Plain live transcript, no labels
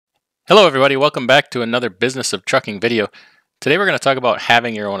Hello everybody, welcome back to another Business of Trucking video. Today we're going to talk about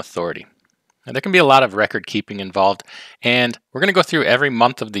having your own authority. Now, there can be a lot of record keeping involved, and we're going to go through every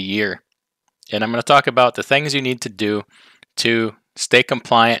month of the year. And I'm going to talk about the things you need to do to stay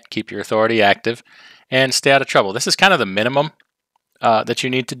compliant, keep your authority active, and stay out of trouble. This is kind of the minimum that you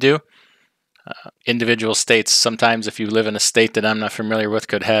need to do. Individual states, sometimes if you live in a state that I'm not familiar with,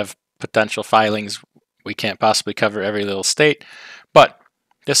 could have potential filings. We can't possibly cover every little state, but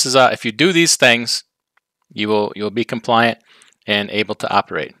this is if you do these things, you'll be compliant and able to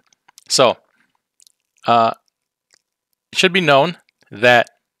operate. So it should be known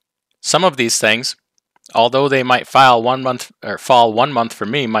that some of these things, although they might fall 1 month for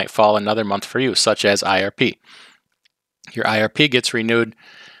me, might fall another month for you, such as IRP. Your IRP gets renewed.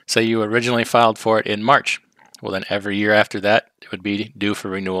 Say you originally filed for it in March. Well, then every year after that, it would be due for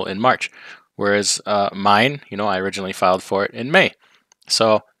renewal in March. Whereas mine, I originally filed for it in May.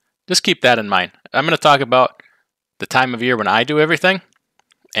 So just keep that in mind. I'm going to talk about the time of year when I do everything,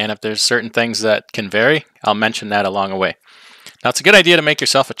 and if there's certain things that can vary, I'll mention that along the way. Now, it's a good idea to make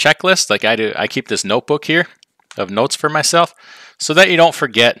yourself a checklist like I do. I keep this notebook here of notes for myself so that you don't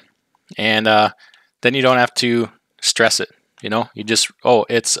forget, and then you don't have to stress it. You just,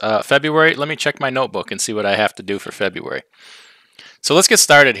 it's February. Let me check my notebook and see what I have to do for February. So let's get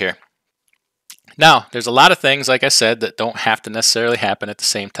started here. Now, there's a lot of things, like I said, that don't have to necessarily happen at the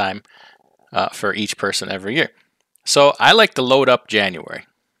same time for each person every year. So I like to load up January.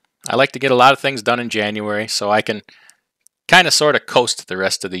 I like to get a lot of things done in January so I can kind of sort of coast the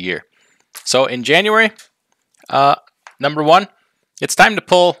rest of the year. So in January, number one, it's time to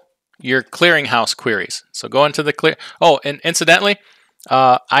pull your clearinghouse queries. So go into the clear. Oh, and incidentally,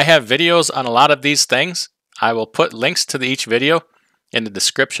 I have videos on a lot of these things. I will put links to each video in the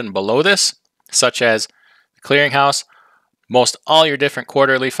description below this, such as the clearinghouse, most all your different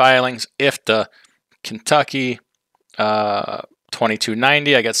quarterly filings, IFTA, Kentucky,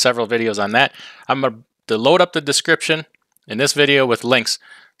 2290. I got several videos on that. I'm going to load up the description in this video with links.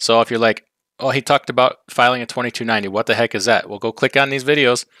 So if you're like, oh, he talked about filing a 2290, what the heck is that? Well, go click on these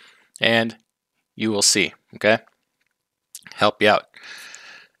videos and you will see, okay? Help you out.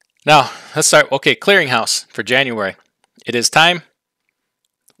 Now, let's start. Okay, clearinghouse for January. It is time.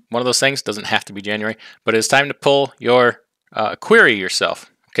 One of those things, doesn't have to be January, but it's time to pull your query yourself,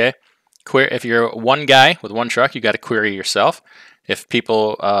 okay? If you're one guy with one truck, you got to query yourself. If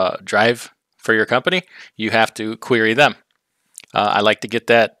people drive for your company, you have to query them. I like to get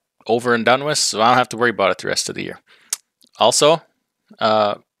that over and done with, so I don't have to worry about it the rest of the year. Also,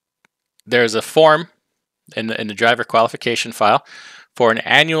 there's a form in the driver qualification file for an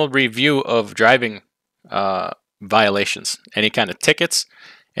annual review of driving violations, any kind of tickets,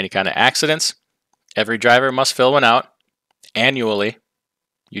 any kind of accidents. Every driver must fill one out annually.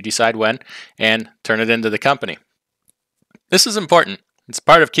 You decide when, and turn it into the company. This is important. It's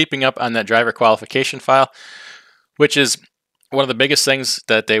part of keeping up on that driver qualification file, which is one of the biggest things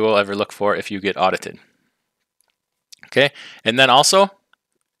that they will ever look for if you get audited. Okay, and then also,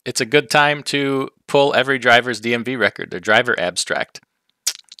 it's a good time to pull every driver's DMV record, their driver abstract.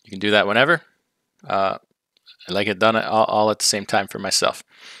 You can do that whenever. I like it done all at the same time for myself.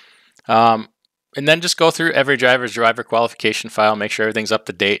 And then just go through every driver's driver qualification file, make sure everything's up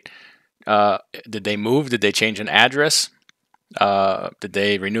to date. Did they move? Did they change an address? Did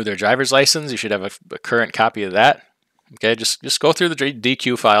they renew their driver's license? You should have a current copy of that. Okay, just go through the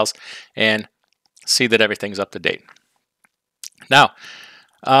DQ files and see that everything's up to date. Now,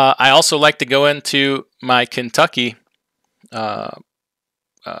 I also like to go into my Kentucky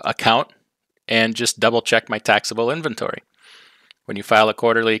account and just double check my taxable inventory. When you file a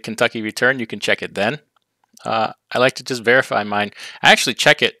quarterly Kentucky return, you can check it then. I like to just verify mine. I actually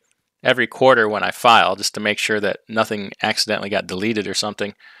check it every quarter when I file just to make sure that nothing accidentally got deleted or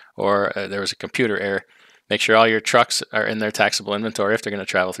something, or there was a computer error. Make sure all your trucks are in their taxable inventory if they're going to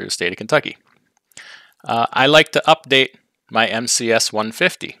travel through the state of Kentucky. I like to update my MCS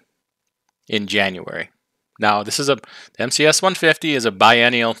 150 in January. Now, the MCS 150 is a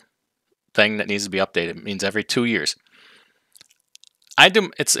biennial thing that needs to be updated. It means every 2 years.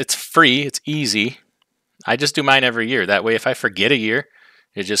 It's free, it's easy. I just do mine every year. That way, if I forget a year,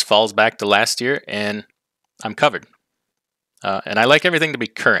 it just falls back to last year and I'm covered. And I like everything to be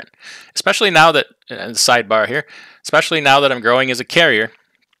current, especially now that, sidebar here, especially now that I'm growing as a carrier.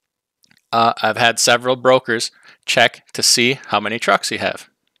 I've had several brokers check to see how many trucks you have.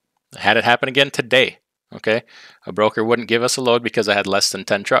 I had it happen again today. Okay, a broker wouldn't give us a load because I had less than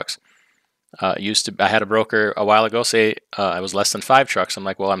 10 trucks. I had a broker a while ago say I was less than 5 trucks. I'm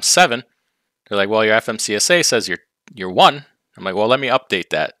like, well, I'm 7. They're like, well, your FMCSA says you're 1. I'm like, well, let me update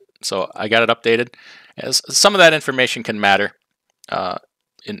that. So I got it updated. As some of that information can matter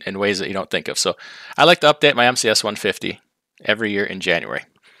in ways that you don't think of. So I like to update my MCS 150 every year in January.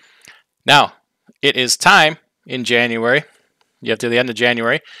 Now, it is time in January, you have to the end of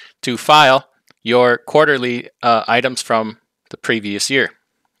January, to file your quarterly items from the previous year,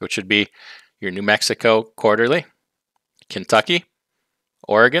 which would be your New Mexico quarterly, Kentucky,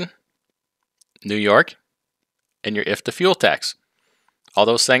 Oregon, New York, and your IFTA fuel tax. All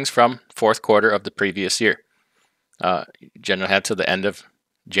those things from fourth quarter of the previous year. Generally had to the end of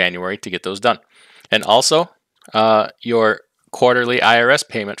January to get those done. And also, your quarterly IRS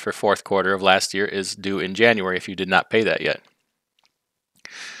payment for fourth quarter of last year is due in January if you did not pay that yet.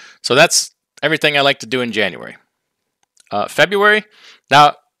 So that's everything I like to do in January. February,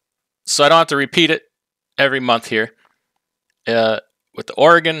 now, so I don't have to repeat it every month here. With the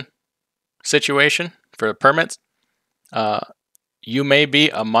Oregon situation for the permits, you may be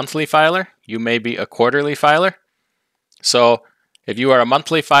a monthly filer, you may be a quarterly filer. So if you are a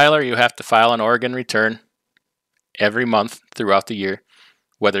monthly filer, you have to file an Oregon return every month throughout the year,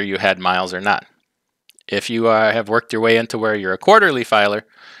 whether you had miles or not. If you have worked your way into where you're a quarterly filer,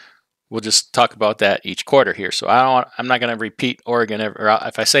 we'll just talk about that each quarter here. So I'm not going to repeat Oregon, or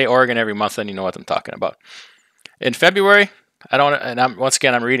if I say Oregon every month, then you know what I'm talking about. In February, once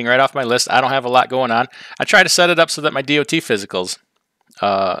again, I'm reading right off my list. I don't have a lot going on. I try to set it up so that my DOT physicals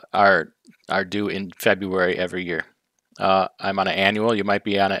are due in February every year. I'm on an annual. You might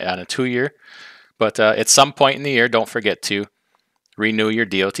be on a 2-year. But at some point in the year, don't forget to renew your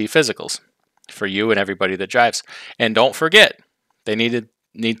DOT physicals for you and everybody that drives. And don't forget, they need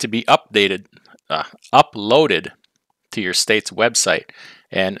to be updated, uploaded to your state's website,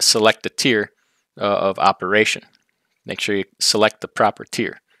 and select the tier of operation. Make sure you select the proper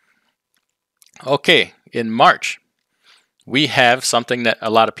tier. Okay, in March, we have something that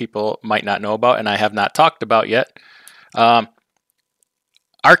a lot of people might not know about, and I have not talked about yet.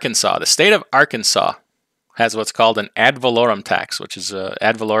 Arkansas, the state of Arkansas, has what's called an ad valorem tax, which is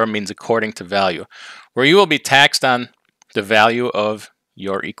ad valorem means according to value, where you will be taxed on the value of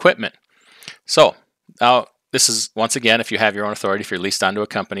your equipment. So now this is, once again, if you have your own authority, if you're leased onto a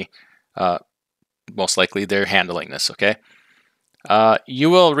company, most likely they're handling this, okay?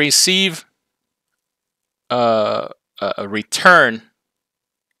 You will receive a return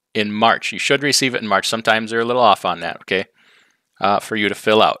in March. You should receive it in March. Sometimes they're a little off on that, okay? For you to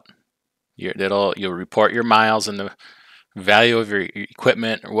fill out. You'll report your miles and the value of your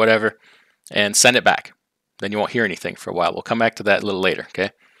equipment or whatever, and send it back. Then you won't hear anything for a while. We'll come back to that a little later,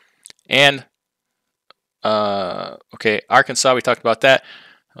 okay? And okay, Arkansas, we talked about that.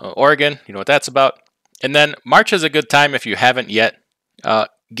 Oregon, you know what that's about. And then March is a good time if you haven't yet.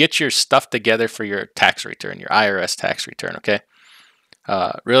 Get your stuff together for your tax return, your IRS tax return, okay?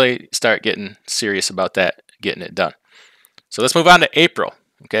 Really start getting serious about that, getting it done. So let's move on to April,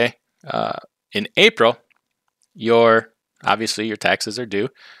 okay? In April, obviously your taxes are due,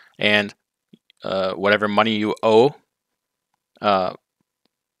 and whatever money you owe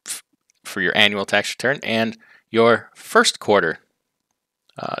for your annual tax return and your first quarter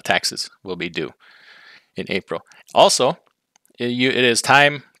taxes will be due in April. Also, it is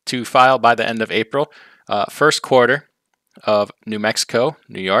time to file by the end of April, first quarter of New Mexico,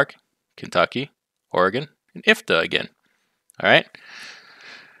 New York, Kentucky, Oregon, and IFTA again. All right.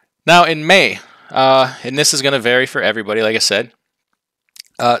 Now in May, and this is going to vary for everybody, like I said,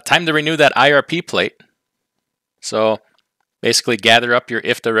 time to renew that IRP plate. So basically gather up your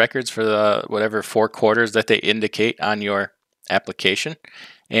IFTA records for the whatever 4 quarters that they indicate on your application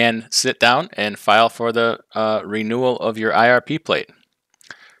and sit down and file for the renewal of your IRP plate.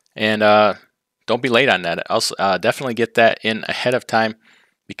 And don't be late on that. Also, definitely get that in ahead of time,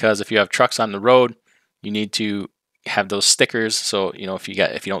 because if you have trucks on the road, you need to have those stickers. So if you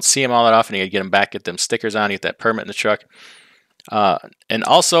don't see them all that often, you got to get them back, get them stickers on, get that permit in the truck. And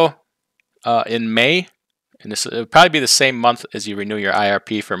also in May, and this will probably be the same month as you renew your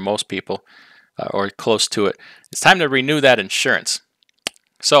IRP for most people, or close to it. It's time to renew that insurance.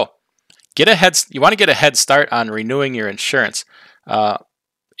 So you want to get a head start on renewing your insurance,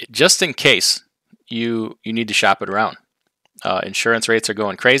 just in case you need to shop it around. Insurance rates are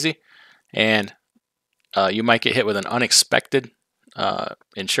going crazy, and you might get hit with an unexpected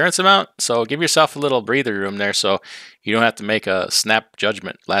insurance amount. So give yourself a little breather room there so you don't have to make a snap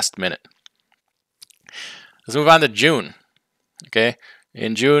judgment last minute. Let's move on to June. Okay,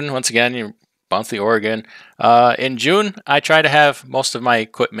 in June, once again, your monthly Oregon. In June, I try to have most of my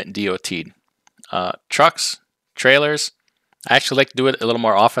equipment DOT'd. Trucks, trailers. I actually like to do it a little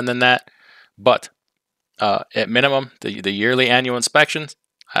more often than that, but at minimum, the yearly annual inspections,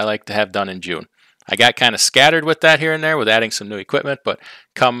 I like to have done in June. I got kind of scattered with that here and there with adding some new equipment, but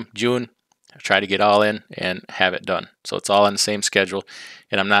come June, I try to get all in and have it done. So it's all on the same schedule,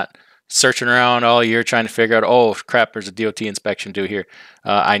 and I'm not searching around all year trying to figure out, oh crap, there's a DOT inspection due here.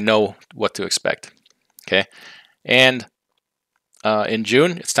 I know what to expect. Okay, and in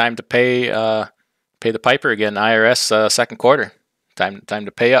June, it's time to pay the piper again. IRS second quarter, time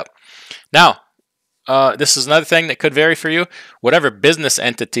to pay up. Now, this is another thing that could vary for you. Whatever business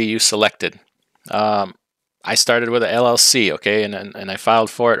entity you selected. I started with a LLC, okay, and I filed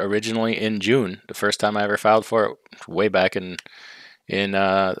for it originally in June. The first time I ever filed for it, way back in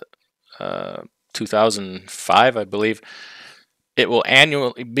 2005, I believe. It will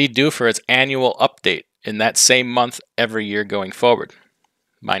annually be due for its annual update in that same month every year going forward.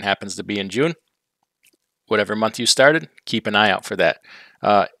 Mine happens to be in June. Whatever month you started, keep an eye out for that.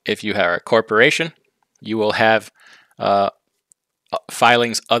 If you are a corporation, you will have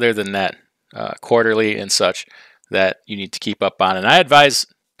filings other than that, quarterly and such, that you need to keep up on. And I advise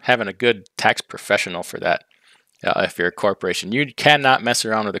having a good tax professional for that. If you're a corporation, you cannot mess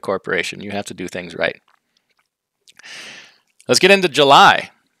around with a corporation. You have to do things right. Let's get into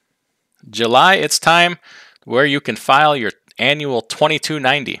July. July, it's time where you can file your annual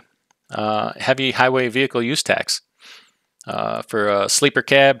 2290 heavy highway vehicle use tax. For a sleeper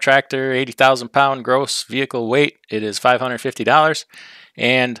cab tractor, 80,000 pound gross vehicle weight, it is $550.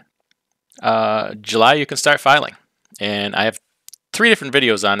 And July, you can start filing. And I have 3 different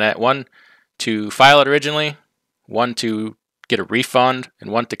videos on that. One to file it originally, one to get a refund,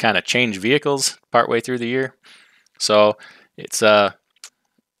 and one to kind of change vehicles partway through the year. So it's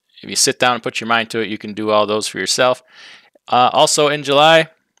if you sit down and put your mind to it, you can do all those for yourself. Also in July,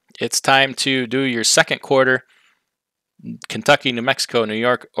 it's time to do your second quarter Kentucky, New Mexico, New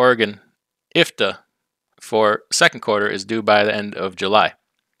York, Oregon IFTA for second quarter is due by the end of July.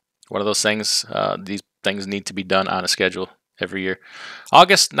 One of those things, these things need to be done on a schedule every year.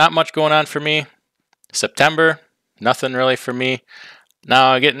 August, not much going on for me. September, nothing really for me.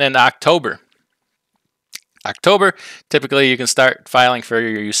 Now getting into October. October, typically you can start filing for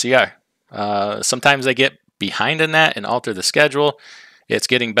your UCR. Sometimes they get behind in that and alter the schedule. It's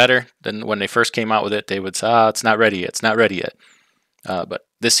getting better than when they first came out with it. They would say, it's not ready yet, it's not ready yet. But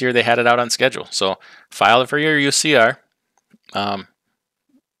this year they had it out on schedule. So file it for your UCR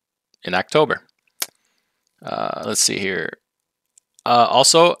in October. Let's see here.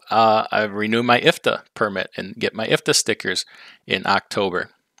 Also, I renew my IFTA permit and get my IFTA stickers in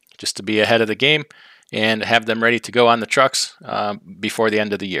October, just to be ahead of the game and have them ready to go on the trucks before the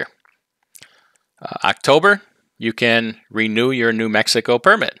end of the year. October, you can renew your New Mexico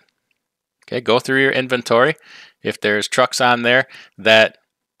permit. Okay, go through your inventory. If there's trucks on there that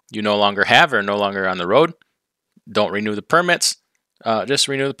you no longer have or no longer on the road, don't renew the permits. Just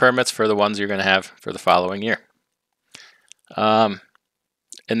renew the permits for the ones you're going to have for the following year. And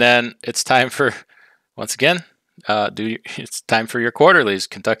then it's time for, once again, it's time for your quarterlies: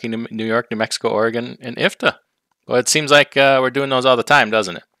 Kentucky, New York, New Mexico, Oregon, and IFTA. Well, it seems like we're doing those all the time,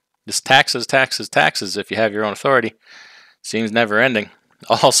 doesn't it? Just taxes, taxes, taxes if you have your own authority. Seems never ending.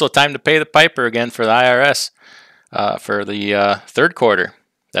 Also, time to pay the piper again for the IRS for the third quarter,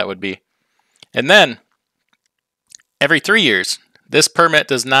 that would be. And then, every 3 years, this permit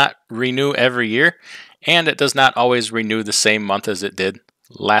does not renew every year, and it does not always renew the same month as it did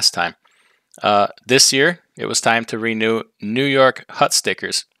last time. This year, it was time to renew New York hut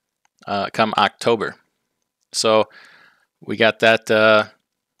stickers come October. So we got that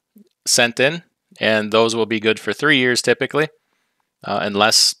sent in, and those will be good for 3 years typically,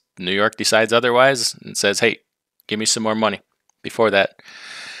 unless New York decides otherwise and says, hey, give me some more money before that.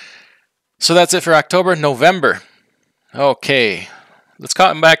 So that's it for October. November. Okay, let's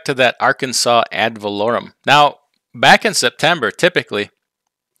come back to that Arkansas ad valorem. Now, back in September, typically,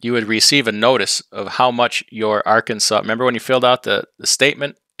 you would receive a notice of how much your Arkansas, remember when you filled out the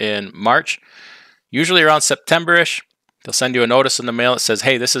statement in March? Usually around September-ish, they'll send you a notice in the mail that says,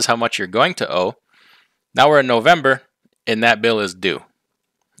 hey, this is how much you're going to owe. Now we're in November, and that bill is due.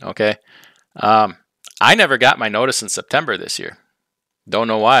 Okay? I never got my notice in September this year. Don't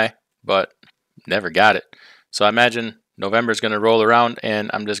know why, but never got it. So I imagine November is going to roll around,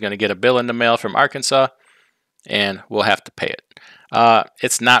 and I'm just going to get a bill in the mail from Arkansas, and we'll have to pay it.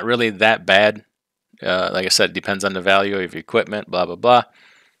 It's not really that bad. Like I said, it depends on the value of your equipment, blah, blah, blah.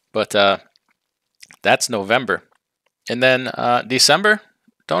 But that's November. And then December,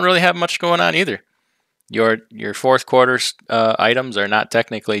 don't really have much going on either. Your fourth quarter's items are not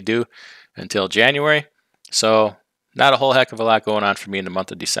technically due until January. So not a whole heck of a lot going on for me in the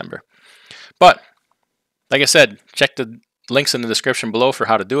month of December. But like I said, check the links in the description below for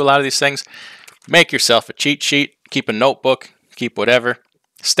how to do a lot of these things. Make yourself a cheat sheet, keep a notebook, keep whatever.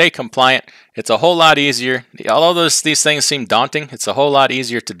 Stay compliant. It's a whole lot easier. Although these things seem daunting, it's a whole lot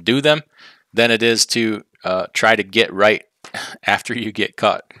easier to do them than it is to try to get right after you get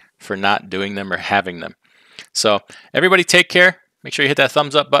caught for not doing them or having them. So everybody take care. Make sure you hit that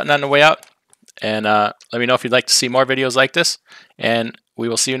thumbs up button on the way out. And let me know if you'd like to see more videos like this. And we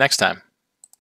will see you next time.